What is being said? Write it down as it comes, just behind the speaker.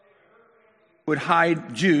would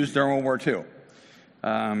hide Jews during World War II.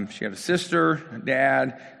 She had a sister, a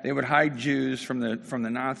dad. They would hide Jews from the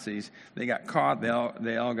Nazis. They got caught. They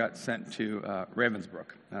all got sent to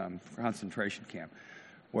Ravensbrück concentration camp,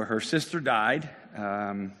 where her sister died.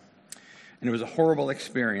 And it was a horrible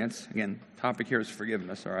experience. Again, topic here is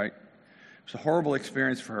forgiveness. All right, it was a horrible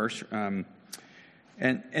experience for her.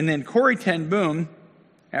 And then Corrie ten Boom,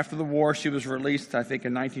 after the war, she was released. I think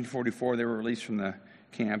in 1944 they were released from the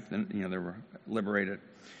camp. Then they were liberated.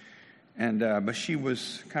 And but she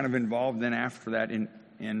was kind of involved then after that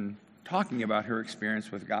in talking about her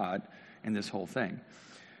experience with God and this whole thing.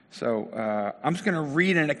 So I'm just going to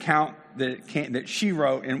read an account that she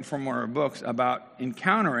wrote from one of her books about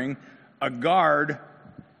encountering a guard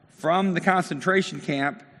from the concentration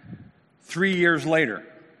camp 3 years later.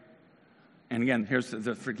 And again, here's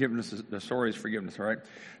the forgiveness. The story is forgiveness, all right?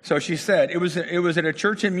 So she said it was at a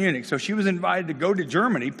church in Munich. So she was invited to go to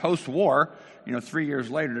Germany post-war, 3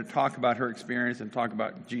 years later, to talk about her experience and talk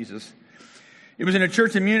about Jesus. It was in a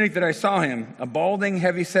church in Munich that I saw him, a balding,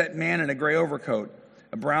 heavy-set man in a gray overcoat,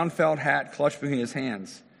 a brown felt hat clutched between his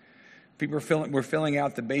hands. People were filling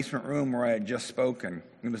out the basement room where I had just spoken.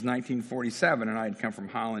 It was 1947, and I had come from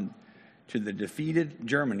Holland to the defeated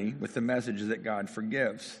Germany with the message that God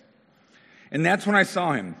forgives. And that's when I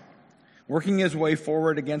saw him, working his way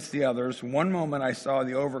forward against the others. One moment I saw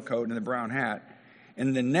the overcoat and the brown hat,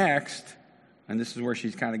 and the next, and this is where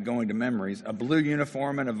she's kind of going to memories, a blue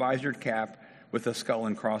uniform and a visored cap with a skull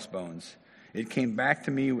and crossbones. It came back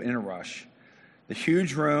to me in a rush. The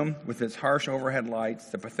huge room with its harsh overhead lights,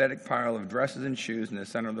 the pathetic pile of dresses and shoes in the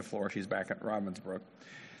center of the floor. She's back at Ravensbrück.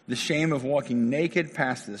 The shame of walking naked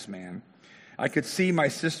past this man. I could see my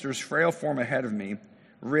sister's frail form ahead of me,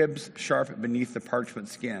 ribs sharp beneath the parchment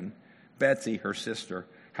skin. Betsy, her sister,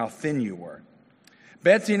 how thin you were.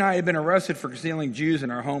 Betsy and I had been arrested for concealing Jews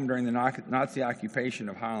in our home during the Nazi occupation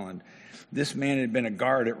of Holland. This man had been a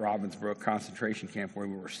guard at Ravensbrück concentration camp where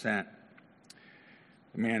we were sent.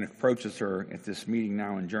 The man approaches her at this meeting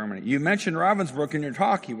now in Germany. You mentioned Ravensbrück in your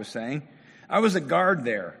talk, he was saying. I was a guard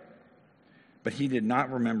there, but he did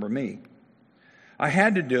not remember me. I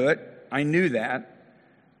had to do it. I knew that.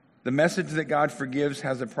 The message that God forgives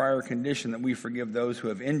has a prior condition that we forgive those who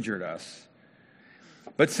have injured us.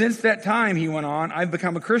 But since that time, he went on, I've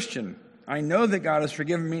become a Christian. I know that God has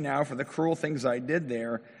forgiven me now for the cruel things I did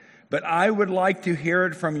there, but I would like to hear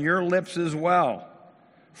it from your lips as well.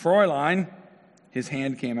 Fräulein, his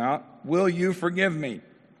hand came out, will you forgive me?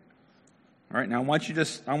 All right, now I want you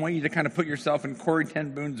to kind of put yourself in Corrie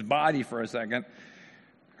ten Boom's body for a second.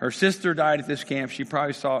 Her sister died at this camp. She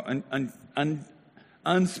probably saw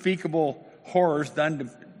unspeakable horrors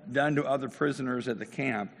done to other prisoners at the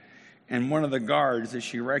camp. And one of the guards that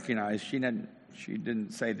she recognized, she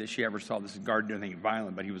didn't say that she ever saw this guard do anything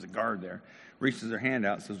violent, but he was a guard there, reaches her hand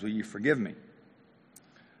out and says, will you forgive me?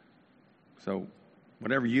 So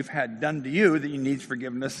whatever you've had done to you that you need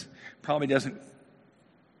forgiveness probably doesn't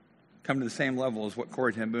come to the same level as what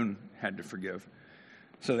Corrie ten Boom had to forgive.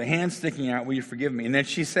 So the hand sticking out, will you forgive me? And then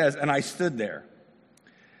she says, and I stood there.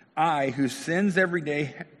 I, whose sins every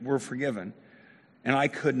day were forgiven, and I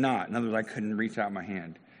could not. In other words, I couldn't reach out my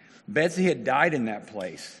hand. Betsy had died in that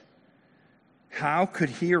place. How could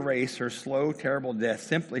he erase her slow, terrible death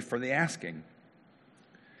simply for the asking?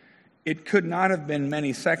 It could not have been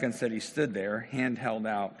many seconds that he stood there, hand held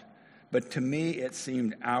out. But to me, it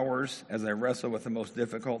seemed hours as I wrestled with the most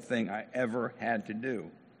difficult thing I ever had to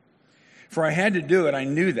do. For I had to do it, I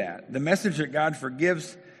knew that. The message that God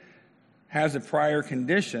forgives has a prior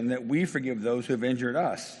condition that we forgive those who have injured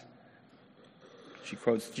us. She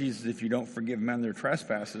quotes Jesus, if you don't forgive men their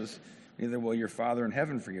trespasses, neither will your Father in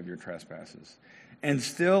heaven forgive your trespasses. And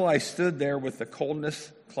still I stood there with the coldness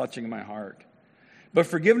clutching my heart. But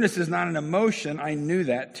forgiveness is not an emotion. I knew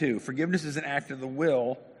that too. Forgiveness is an act of the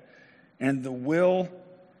will, and the will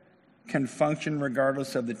can function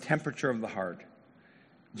regardless of the temperature of the heart.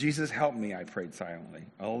 Jesus, help me, I prayed silently.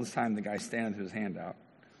 All this time the guy standing with his hand out.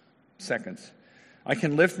 Seconds. I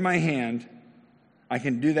can lift my hand. I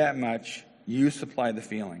can do that much. You supply the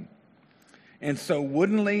feeling. And so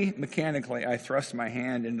woodenly, mechanically, I thrust my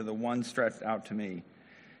hand into the one stretched out to me.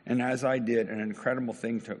 And as I did, an incredible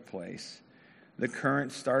thing took place. The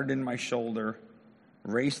current started in my shoulder,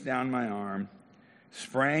 raced down my arm,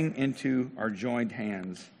 sprang into our joined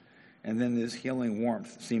hands, and then this healing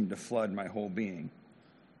warmth seemed to flood my whole being,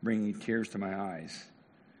 bringing tears to my eyes.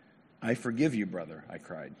 I forgive you, brother, I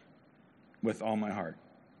cried, with all my heart.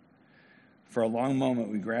 For a long moment,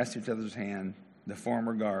 we grasped each other's hand, the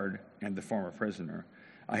former guard and the former prisoner.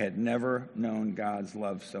 I had never known God's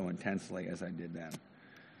love so intensely as I did then.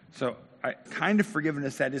 So kind of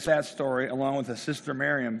forgiveness that is that story, along with the Sister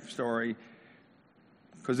Miriam story,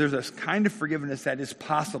 because there's a kind of forgiveness that is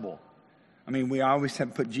possible. I mean, we always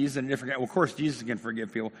have put Jesus in a different... Well, of course, Jesus can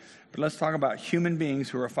forgive people, but let's talk about human beings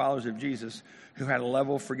who are followers of Jesus who had a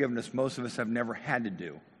level of forgiveness most of us have never had to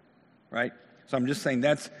do, right? So I'm just saying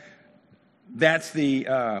it's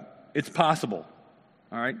possible,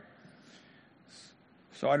 all right?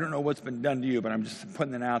 So I don't know what's been done to you, but I'm just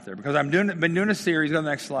putting it out there because I've been doing a series, go to the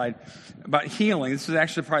next slide, about healing. This is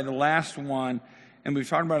actually probably the last one, and we've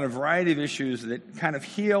talked about a variety of issues that kind of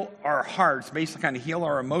heal our hearts, basically kind of heal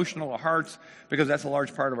our emotional hearts, because that's a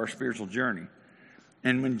large part of our spiritual journey.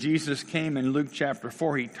 And when Jesus came in Luke chapter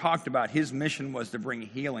 4, he talked about his mission was to bring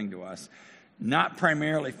healing to us. Not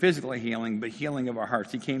primarily physical healing, but healing of our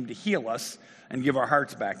hearts. He came to heal us and give our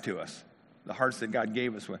hearts back to us, the hearts that God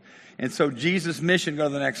gave us with. And so Jesus' mission, go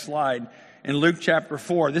to the next slide, in Luke chapter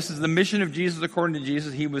 4, this is the mission of Jesus according to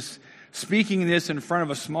Jesus. He was speaking this in front of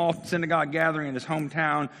a small synagogue gathering in his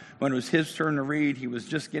hometown when it was his turn to read. He was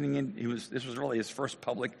just getting in. This was really his first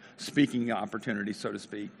public speaking opportunity, so to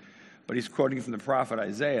speak. But he's quoting from the prophet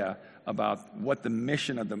Isaiah about what the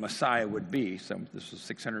mission of the Messiah would be. So this was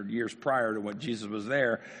 600 years prior to when Jesus was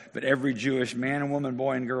there. But every Jewish man and woman,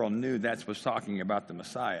 boy and girl knew that was talking about the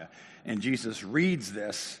Messiah. And Jesus reads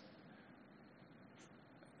this.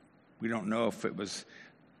 We don't know if it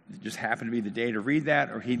just happened to be the day to read that,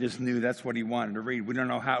 or he just knew that's what he wanted to read. We don't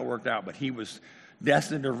know how it worked out, but he was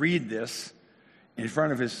destined to read this in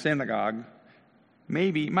front of his synagogue.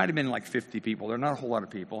 Maybe, it might have been like 50 people. There are not a whole lot of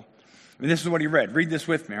people. And this is what he read. Read this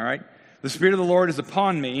with me, all right? The Spirit of the Lord is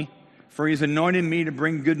upon me, for he has anointed me to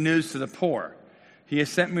bring good news to the poor. He has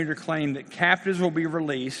sent me to proclaim that captives will be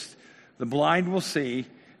released, the blind will see,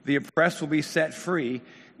 the oppressed will be set free,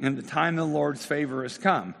 and the time of the Lord's favor has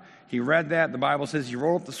come. He read that. The Bible says he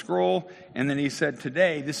rolled up the scroll, and then he said,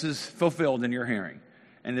 today, this is fulfilled in your hearing.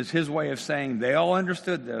 And it's his way of saying they all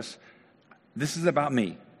understood this. This is about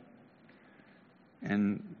me.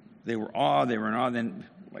 And they were in awe. Then,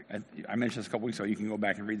 like I mentioned this a couple weeks ago, you can go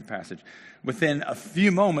back and read the passage. Within a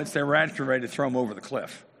few moments, they were actually ready to throw him over the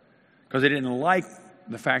cliff because they didn't like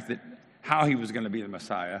the fact that how he was going to be the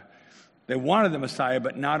Messiah. They wanted the Messiah,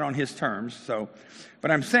 but not on his terms.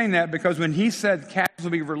 But I'm saying that because when he said captives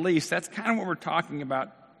will be released, that's kind of what we're talking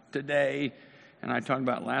about today, and I talked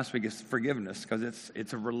about last week, is forgiveness, because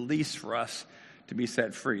it's a release for us to be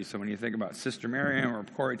set free. So when you think about Sister Miriam or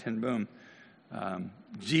Corrie ten Boom,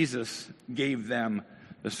 Jesus gave them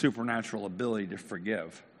the supernatural ability to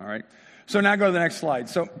forgive. All right. So now go to the next slide.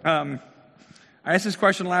 So I asked this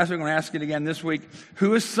question last week. I'm going to ask it again this week.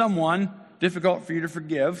 Who is someone difficult for you to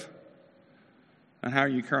forgive? And how are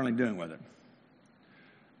you currently doing with it?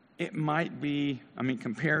 It might be,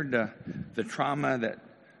 compared to the trauma that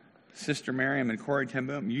Sister Miriam and Corrie ten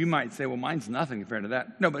Boom, you might say, well, mine's nothing compared to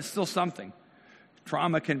that. No, but it's still something.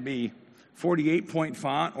 Trauma can be 48-point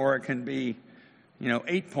font, or it can be,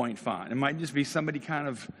 8-point font. It might just be somebody kind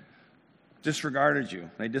of disregarded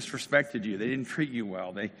you. They disrespected you. They didn't treat you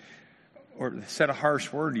well. Or said a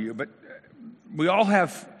harsh word to you. But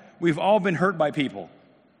we've all been hurt by people.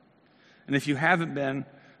 And if you haven't been,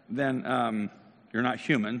 then you're not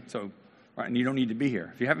human, so right, and you don't need to be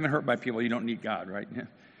here. If you haven't been hurt by people, you don't need God, right? Yeah.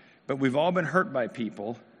 But we've all been hurt by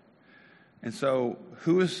people, and so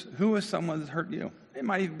who is someone that's hurt you? It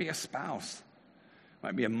might even be a spouse. It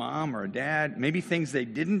might be a mom or a dad. Maybe things they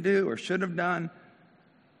didn't do or should have done.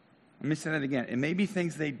 Let me say that again. It may be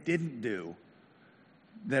things they didn't do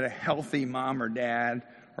that a healthy mom or dad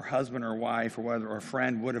or husband or wife or whether or a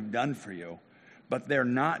friend would have done for you. But they're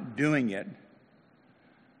not doing it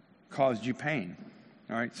caused you pain.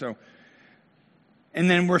 All right, and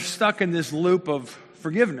then we're stuck in this loop of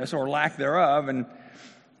forgiveness or lack thereof. And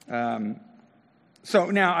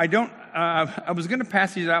so now I was going to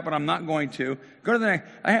pass these out, but I'm not going to. Go to the next.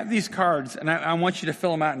 I have these cards, and I want you to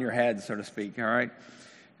fill them out in your head, so to speak, all right?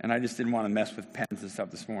 And I just didn't want to mess with pens and stuff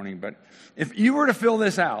this morning. But if you were to fill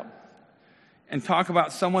this out and talk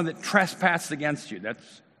about someone that trespassed against you,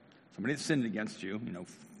 that's somebody that sinned against you,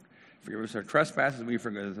 forgive us our trespasses, we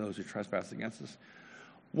forgive those who trespass against us.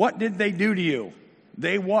 What did they do to you?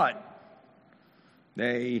 They what?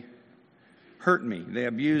 They hurt me. They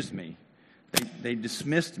abused me. They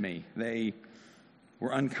dismissed me. They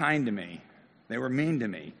were unkind to me. They were mean to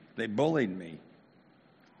me. They bullied me.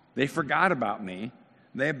 They forgot about me.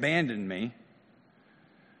 They abandoned me.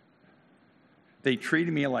 They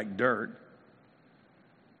treated me like dirt.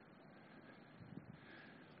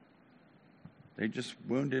 They just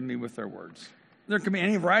wounded me with their words. There can be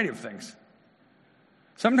any variety of things.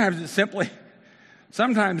 Sometimes it's simply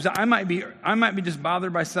Sometimes I might be just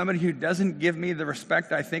bothered by somebody who doesn't give me the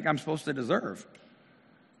respect I think I'm supposed to deserve.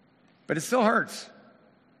 But it still hurts.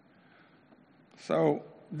 So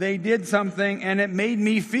they did something and it made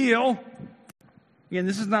me feel, again,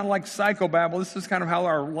 this is not like psychobabble, this is kind of how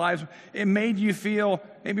our lives, it made you feel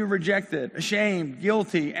maybe rejected, ashamed,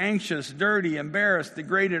 guilty, anxious, dirty, embarrassed,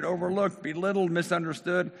 degraded, overlooked, belittled,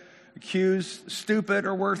 misunderstood, accused, stupid,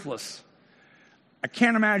 or worthless. I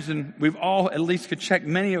can't imagine we've all at least could check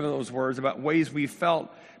many of those words about ways we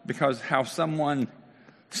felt because how someone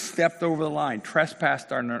stepped over the line,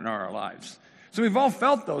 trespassed in our lives. So we've all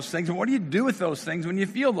felt those things. And what do you do with those things when you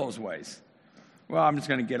feel those ways? Well, I'm just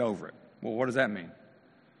going to get over it. Well, what does that mean?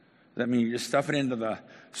 Does that mean you just stuff it into the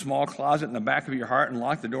small closet in the back of your heart and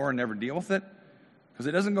lock the door and never deal with it? Because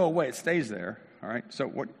it doesn't go away. It stays there. All right. So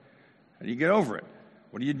how do you get over it?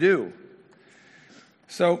 What do you do?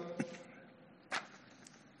 So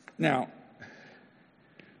now, I'm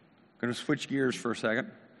going to switch gears for a second.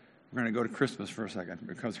 We're going to go to Christmas for a second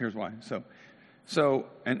because here's why. So,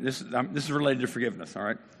 and this is related to forgiveness, all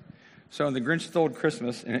right? So in The Grinch Stole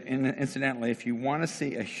Christmas, and incidentally, if you want to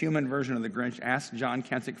see a human version of the Grinch, ask John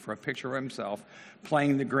Kensick for a picture of himself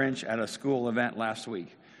playing the Grinch at a school event last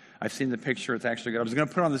week. I've seen the picture. It's actually good. I was going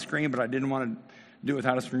to put it on the screen, but I didn't want to do it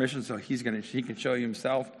without his permission, so he can show you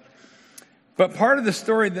himself. But part of the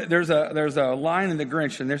story, there's a line in the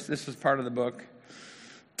Grinch, and this is part of the book.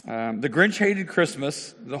 The Grinch hated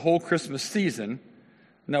Christmas the whole Christmas season.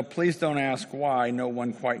 Now, please don't ask why. No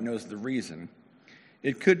one quite knows the reason.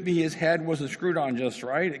 It could be his head wasn't screwed on just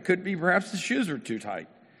right. It could be perhaps his shoes were too tight.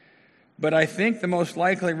 But I think the most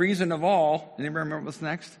likely reason of all, anybody remember what's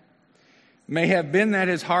next? May have been that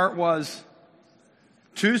his heart was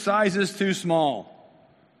 2 sizes too small.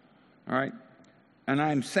 All right? And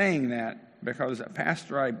I'm saying that because a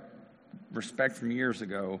pastor I respect from years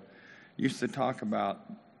ago used to talk about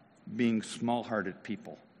being small-hearted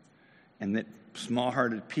people, and that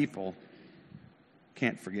small-hearted people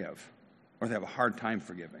can't forgive, or they have a hard time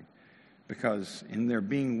forgiving, because in their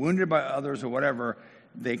being wounded by others or whatever,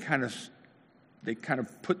 they kind of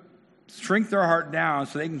shrink their heart down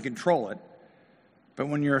so they can control it. But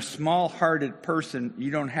when you're a small-hearted person, you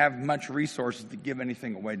don't have much resources to give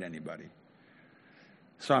anything away to anybody.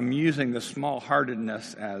 So I'm using the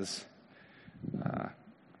small-heartedness as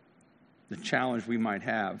the challenge we might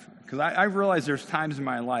have. Because I realize there's times in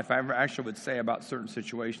my life, I actually would say about certain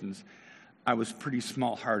situations, I was pretty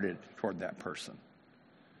small-hearted toward that person.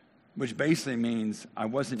 Which basically means I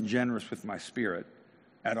wasn't generous with my spirit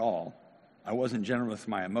at all. I wasn't generous with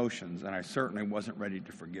my emotions, and I certainly wasn't ready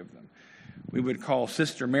to forgive them. We would call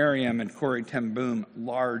Sister Miriam and Corrie ten Boom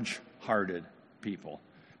large-hearted people.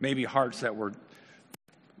 Maybe hearts that were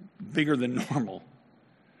bigger than normal.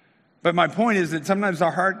 But my point is that sometimes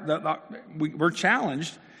our heart, we're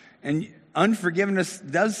challenged, and unforgiveness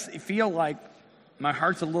does feel like my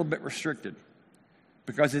heart's a little bit restricted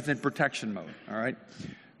because it's in protection mode, all right?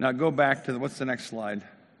 Now go back to what's the next slide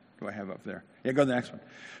do I have up there? Yeah, go to the next one.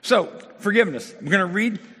 So, forgiveness. I'm going to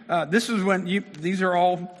read, this is when these are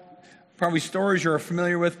all probably stories you're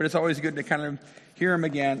familiar with, but it's always good to kind of hear them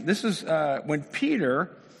again. This is when Peter,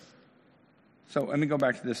 so let me go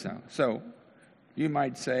back to this now. So, you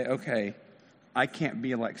might say, okay, I can't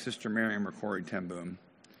be like Sister Miriam or Corrie ten Boom.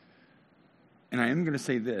 And I am going to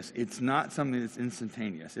say this. It's not something that's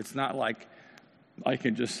instantaneous. It's not like I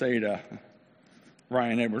can just say to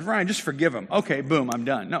Ryan Edwards, Ryan, just forgive him. Okay, boom, I'm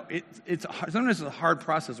done. No, sometimes it's a hard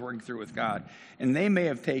process working through with God. And they may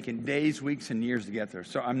have taken days, weeks, and years to get there.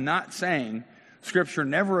 So I'm not saying Scripture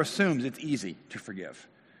never assumes it's easy to forgive.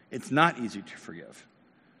 It's not easy to forgive.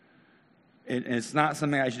 It's not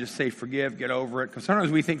something I should just say forgive, get over it. Because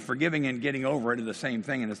sometimes we think forgiving and getting over it are the same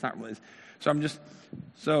thing, and it's not really.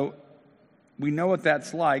 So we know what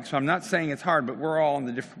that's like. So I'm not saying it's hard, but we're all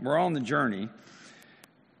on the journey.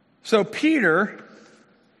 So Peter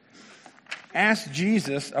asked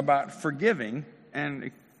Jesus about forgiving,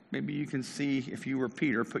 and maybe you can see if you were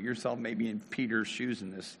Peter, put yourself maybe in Peter's shoes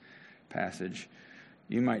in this passage.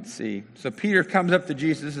 You might see. So Peter comes up to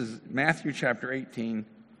Jesus. This is Matthew chapter 18.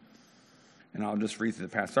 And I'll just read through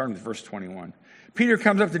the passage, starting with verse 21. Peter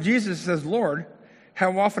comes up to Jesus and says, Lord,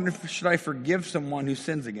 how often should I forgive someone who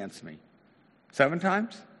sins against me? 7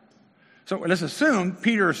 times? So let's assume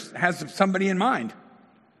Peter has somebody in mind.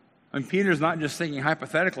 And Peter's not just thinking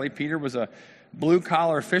hypothetically. Peter was a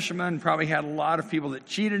blue-collar fisherman, probably had a lot of people that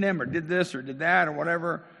cheated him or did this or did that or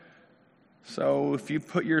whatever. So if you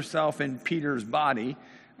put yourself in Peter's body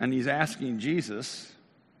and he's asking Jesus,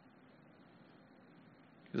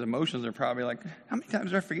 his emotions are probably like, how many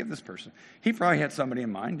times do I forgive this person? He probably had somebody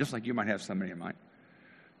in mind, just like you might have somebody in mind.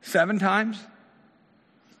 7 times?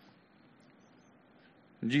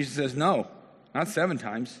 And Jesus says, no, not 7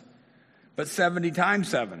 times, but 70 times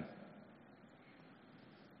 7.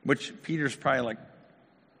 Which Peter's probably like,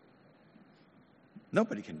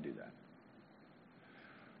 nobody can do that.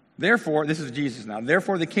 Therefore, this is Jesus now,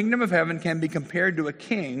 therefore the kingdom of heaven can be compared to a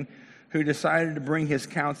king who decided to bring his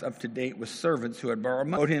accounts up to date with servants who had borrowed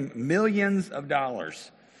money, owed him millions of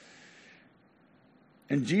dollars.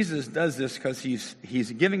 And Jesus does this because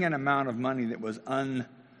he's giving an amount of money that was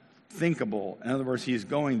unthinkable. In other words, he's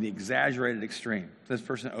going the exaggerated extreme. This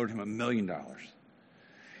person owed him $1 million.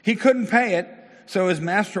 He couldn't pay it, so his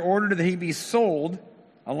master ordered that he be sold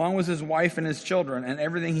along with his wife and his children and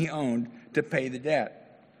everything he owned to pay the debt.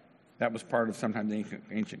 That was part of sometimes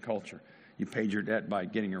ancient culture. You paid your debt by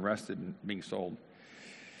getting arrested and being sold.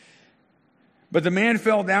 But the man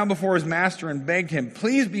fell down before his master and begged him,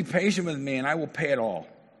 please be patient with me and I will pay it all.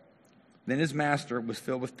 Then his master was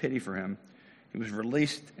filled with pity for him. He was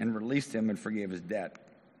released him and forgave his debt.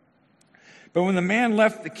 But when the man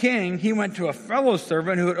left the king, he went to a fellow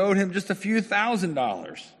servant who had owed him just a few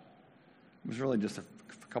 $1,000s. It was really just a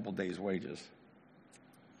couple days' wages.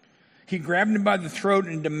 He grabbed him by the throat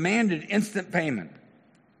and demanded instant payment.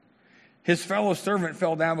 His fellow servant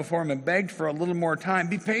fell down before him and begged for a little more time.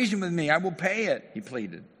 Be patient with me, I will pay it, he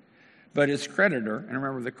pleaded. But his creditor, and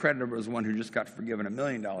remember the creditor was the one who just got forgiven $1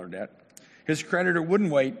 million debt, his creditor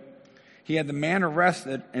wouldn't wait. He had the man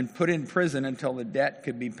arrested and put in prison until the debt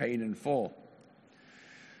could be paid in full.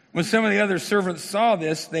 When some of the other servants saw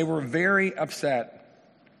this, they were very upset.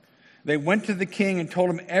 They went to the king and told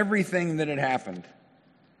him everything that had happened.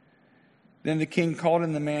 Then the king called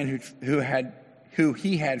in the man who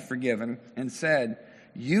he had forgiven and said,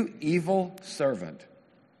 you evil servant,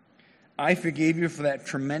 I forgave you for that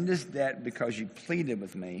tremendous debt because you pleaded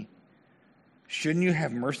with me. Shouldn't you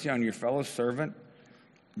have mercy on your fellow servant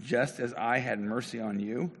just as I had mercy on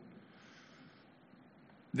you?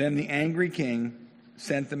 Then the angry king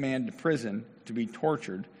sent the man to prison to be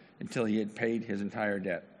tortured until he had paid his entire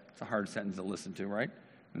debt. It's a hard sentence to listen to, right?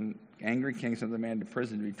 And the angry king sent the man to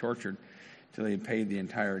prison to be tortured until he had paid the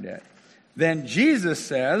entire debt. Then Jesus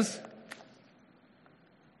says,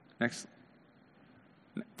 next,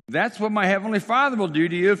 that's what my heavenly Father will do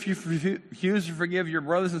to you if you refuse to forgive your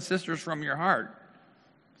brothers and sisters from your heart.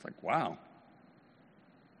 It's like, wow.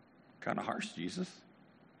 Kind of harsh, Jesus.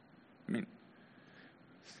 I mean,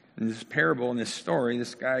 in this parable, in this story,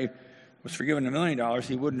 this guy was forgiven $1 million.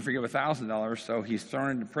 He wouldn't forgive $1,000, so he's thrown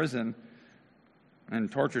into prison and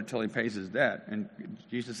tortured till he pays his debt. And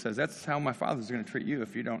Jesus says, that's how my Father's going to treat you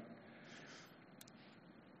if you don't.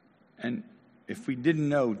 And if we didn't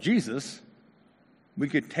know Jesus, we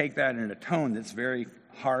could take that in a tone that's very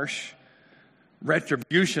harsh,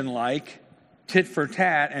 retribution-like, tit for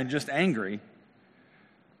tat, and just angry.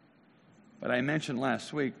 But I mentioned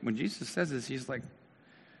last week, when Jesus says this, he's like,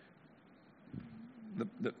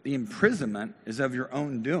 the imprisonment is of your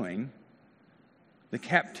own doing. The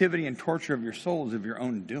captivity and torture of your soul is of your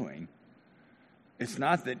own doing. It's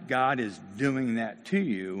not that God is doing that to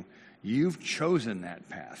you. You've chosen that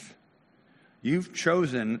path. You've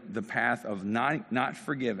chosen the path of not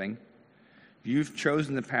forgiving. You've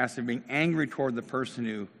chosen the path of being angry toward the person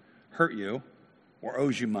who hurt you or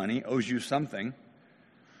owes you money, owes you something.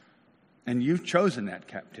 And you've chosen that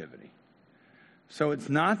captivity. So it's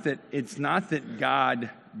not that God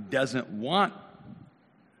doesn't want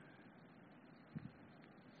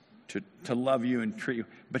to love you and treat you,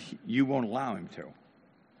 but you won't allow him to.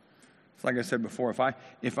 It's like I said before, if I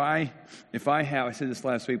said this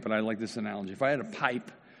last week, but I like this analogy. If I had a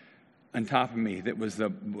pipe on top of me that was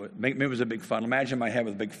maybe it was a big funnel. Imagine my head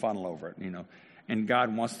with a big funnel over it, and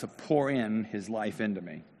God wants to pour in his life into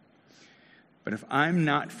me. But if I am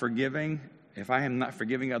not forgiving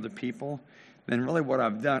other people, then really what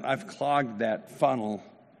I've done, I've clogged that funnel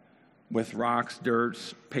with rocks, dirt,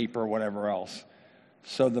 paper, whatever else.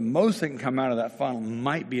 So the most that can come out of that funnel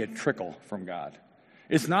might be a trickle from God.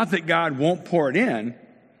 It's not that God won't pour it in.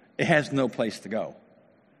 It has no place to go.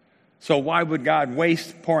 So why would God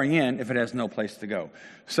waste pouring in if it has no place to go?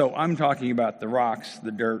 So I'm talking about the rocks,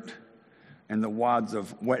 the dirt, and the wads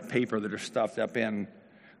of wet paper that are stuffed up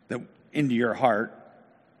into your heart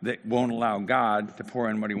that won't allow God to pour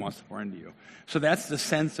in what he wants to pour into you. So that's the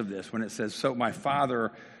sense of this when it says, so my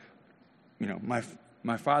Father,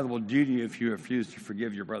 my Father will do to you if you refuse to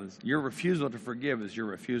forgive your brothers. Your refusal to forgive is your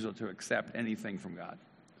refusal to accept anything from God.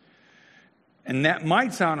 And that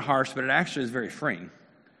might sound harsh, but it actually is very freeing.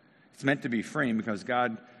 It's meant to be freeing because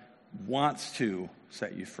God wants to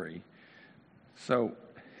set you free. So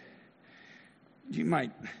you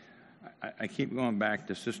might, I keep going back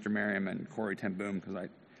to Sister Miriam and Corrie ten Boom because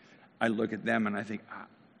I look at them and I think,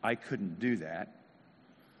 I couldn't do that.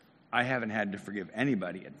 I haven't had to forgive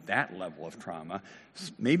anybody at that level of trauma.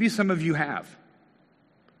 Maybe some of you have.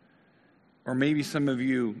 Or maybe some of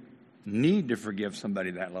you need to forgive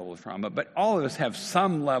somebody that level of trauma. But all of us have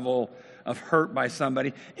some level of hurt by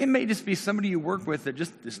somebody. It may just be somebody you work with that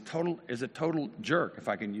just is a total jerk, if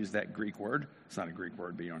I can use that Greek word. It's not a Greek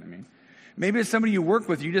word, but you know what I mean. Maybe it's somebody you work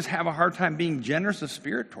with, you just have a hard time being generous of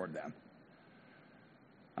spirit toward them.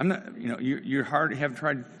 I'm not,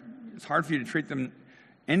 it's hard for you to treat them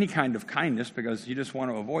any kind of kindness because you just want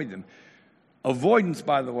to avoid them. Avoidance,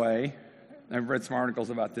 by the way, I've read some articles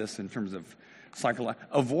about this in terms of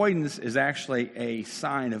avoidance is actually a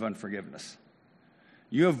sign of unforgiveness.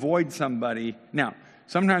 You avoid somebody. Now,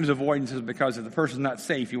 sometimes avoidance is because if the person's not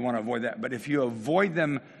safe, you want to avoid that. But if you avoid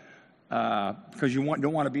them because you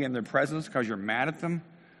don't want to be in their presence because you're mad at them,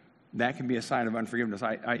 that can be a sign of unforgiveness.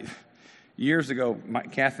 Years ago,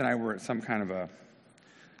 Kath and I were at some kind of a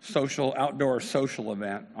outdoor social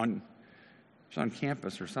event on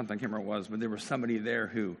campus or something. I can't remember what it was, but there was somebody there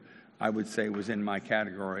who I would say was in my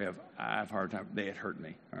category of I have a hard time. They had hurt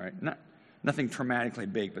me. All right, nothing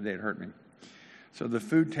traumatically big, but they had hurt me. So the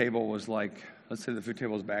food table was like, let's say the food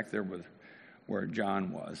table was back there with where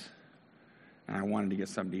John was, and I wanted to get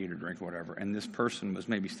something to eat or drink or whatever. And this person was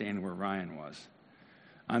maybe standing where Ryan was.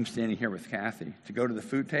 I'm standing here with Kathy. To go to the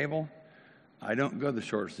food table, I don't go the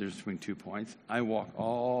shortest distance between 2 points. I walk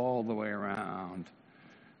all the way around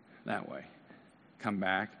that way. Come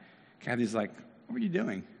back. Kathy's like, what were you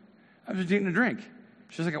doing? I was just eating a drink.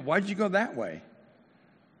 She's like, why'd you go that way?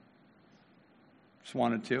 Just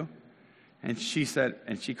wanted to. And she said,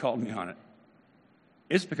 and she called me on it.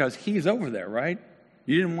 It's because he's over there, right?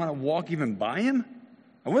 You didn't want to walk even by him?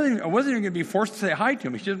 I wasn't even going to be forced to say hi to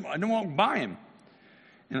him. I didn't walk by him.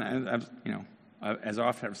 And as I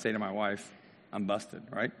often have to say to my wife, I'm busted,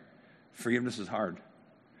 right? Forgiveness is hard.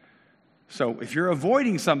 So if you're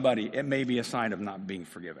avoiding somebody, it may be a sign of not being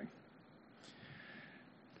forgiving.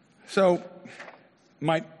 So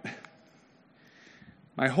my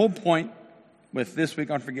whole point with this week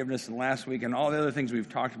on forgiveness and last week and all the other things we've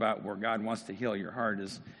talked about where God wants to heal your heart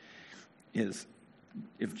is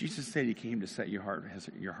if Jesus said he came to set your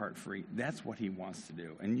heart free, that's what he wants to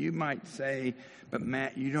do. And you might say, but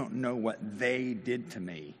Matt, you don't know what they did to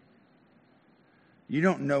me. You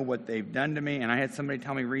don't know what they've done to me. And I had somebody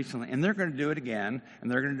tell me recently, and they're going to do it again, and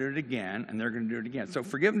they're going to do it again, and they're going to do it again. So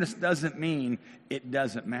forgiveness doesn't mean it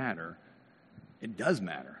doesn't matter. It does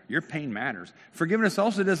matter. Your pain matters. Forgiveness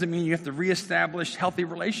also doesn't mean you have to reestablish healthy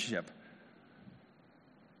relationship.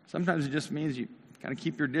 Sometimes it just means you kind of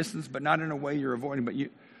keep your distance, but not in a way you're avoiding, but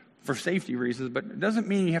for safety reasons. But it doesn't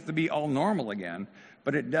mean you have to be all normal again.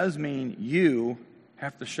 But it does mean you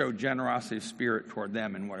have to show generosity of spirit toward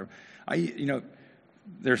them and whatever.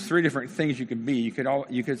 There's three different things you could be.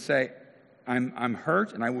 You could say, I'm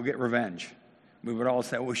hurt and I will get revenge. We would all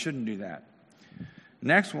say, well, we shouldn't do that.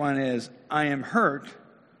 Next one is, I am hurt,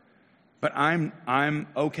 but I'm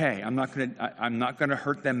okay. I'm not going to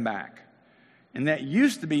hurt them back. And that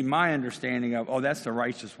used to be my understanding of, that's the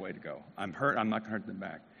righteous way to go. I'm hurt, I'm not going to hurt them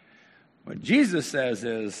back. What Jesus says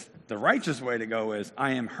is, the righteous way to go is,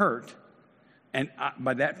 I am hurt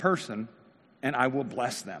by that person, and I will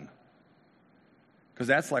bless them. Because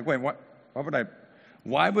that's like,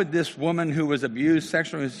 why would this woman who was abused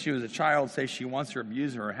sexually when she was a child say she wants her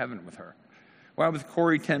abuser in heaven with her? Why would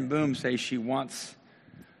Corrie ten Boom say she wants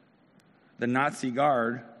the Nazi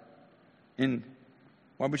guard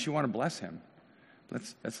why would she want to bless him?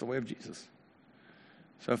 That's the way of Jesus.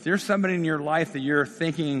 So if there's somebody in your life that you're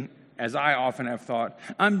thinking, as I often have thought,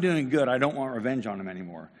 I'm doing good, I don't want revenge on him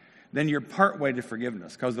anymore, then you're part way to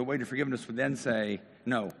forgiveness. Because the way to forgiveness would then say,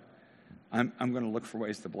 no, I'm going to look for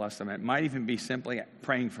ways to bless them. It might even be simply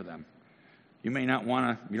praying for them. You may not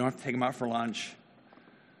want to, you don't have to take them out for lunch.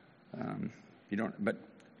 But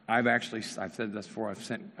I've said this before,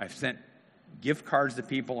 I've sent gift cards to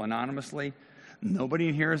people anonymously. Nobody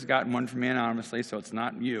in here has gotten one from me anonymously, so it's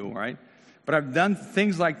not you, right? But I've done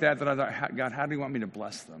things like that I thought, God, how do you want me to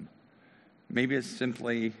bless them? Maybe it's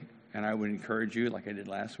simply, and I would encourage you, like I did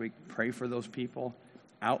last week, pray for those people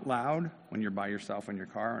out loud when you're by yourself in your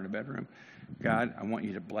car or in a bedroom. God, I want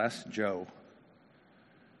you to bless Joe.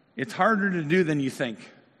 It's harder to do than you think.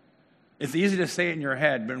 It's easy to say it in your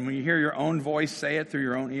head, but when you hear your own voice say it through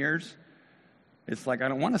your own ears, it's like, I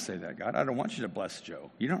don't want to say that, God. I don't want you to bless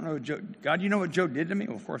Joe. You don't know Joe. God, you know what Joe did to me?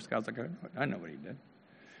 Well, of course, God's like, I know what he did.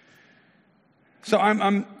 So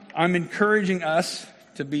I'm encouraging us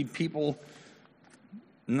to be people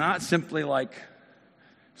not simply like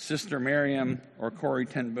Sister Miriam or Corrie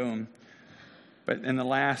ten Boom, but in the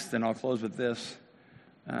last, and I'll close with this,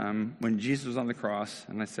 when Jesus was on the cross,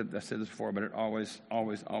 and I said this before, but it always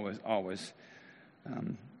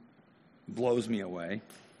blows me away.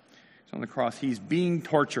 He's on the cross. He's being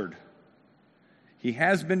tortured. He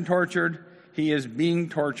has been tortured. He is being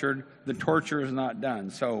tortured. The torture is not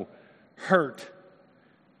done. So hurt,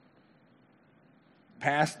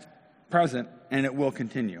 past, present, and it will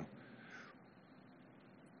continue.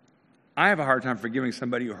 I have a hard time forgiving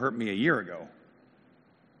somebody who hurt me a year ago.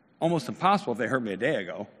 Almost impossible if they hurt me a day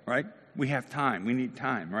ago, right? We have time. We need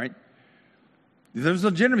time, right? There's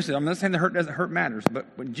legitimacy. I'm not saying the hurt doesn't hurt matters, but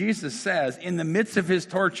when Jesus says, in the midst of his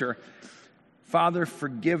torture, Father,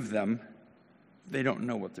 forgive them, they don't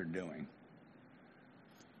know what they're doing.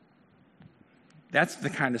 That's the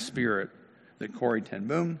kind of spirit that Corrie ten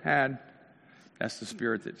Boom had. That's the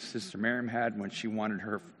spirit that Sister Miriam had when she wanted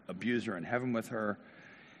her abuser in heaven with her,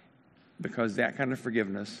 because that kind of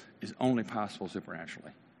forgiveness is only possible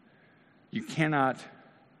supernaturally. You cannot,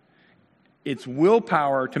 it's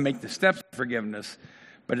willpower to make the steps of forgiveness,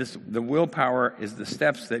 but it's the willpower is the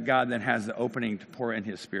steps that God then has the opening to pour in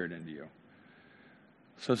his Spirit into you.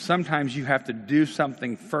 So sometimes you have to do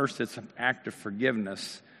something first. It's an act of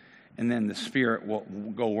forgiveness, and then the Spirit will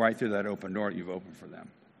go right through that open door that you've opened for them.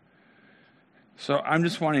 So I'm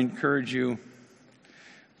just want to encourage you,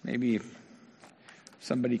 maybe if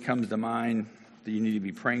somebody comes to mind that you need to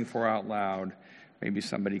be praying for out loud, maybe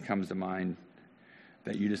somebody comes to mind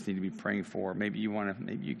that you just need to be praying for. Maybe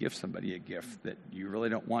you give somebody a gift that you really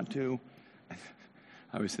don't want to. I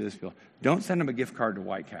always say this, Bill. Don't send them a gift card to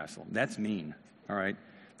White Castle. That's mean, all right?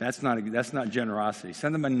 That's not generosity.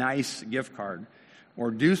 Send them a nice gift card, or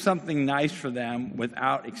do something nice for them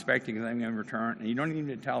without expecting them in return. And you don't even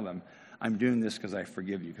need to tell them, I'm doing this because I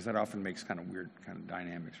forgive you, because that often makes kind of weird kind of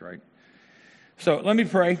dynamics, right? So let me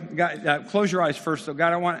pray. God, close your eyes first. So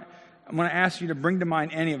God, I want to ask you to bring to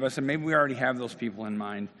mind any of us, and maybe we already have those people in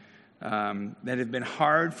mind, that have been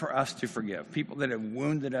hard for us to forgive. People that have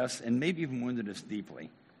wounded us and maybe even wounded us deeply.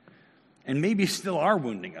 And maybe still are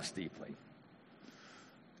wounding us deeply.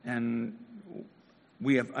 And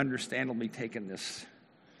we have understandably taken this,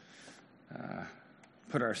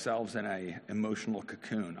 put ourselves in a emotional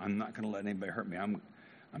cocoon. I'm not going to let anybody hurt me. I'm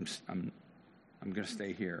going to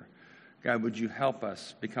stay here. God, would you help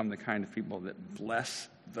us become the kind of people that bless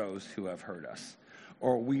those who have hurt us?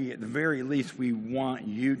 Or we, at the very least, we want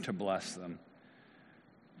you to bless them.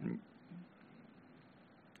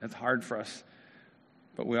 That's hard for us,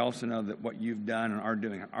 but we also know that what you've done and are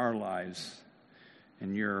doing in our lives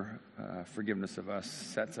and your forgiveness of us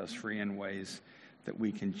sets us free in ways that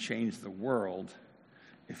we can change the world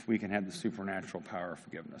if we can have the supernatural power of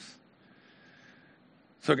forgiveness.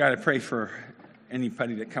 So, God, I pray for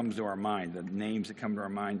anybody that comes to our mind, the names that come to our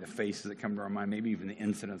mind, the faces that come to our mind, maybe even the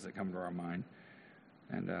incidents that come to our mind.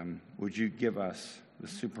 And would you give us the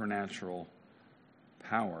supernatural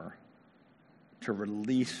power to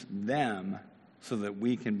release them so that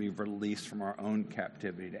we can be released from our own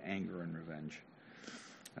captivity to anger and revenge.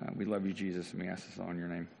 We love you, Jesus, and we ask this all in your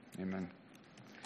name. Amen.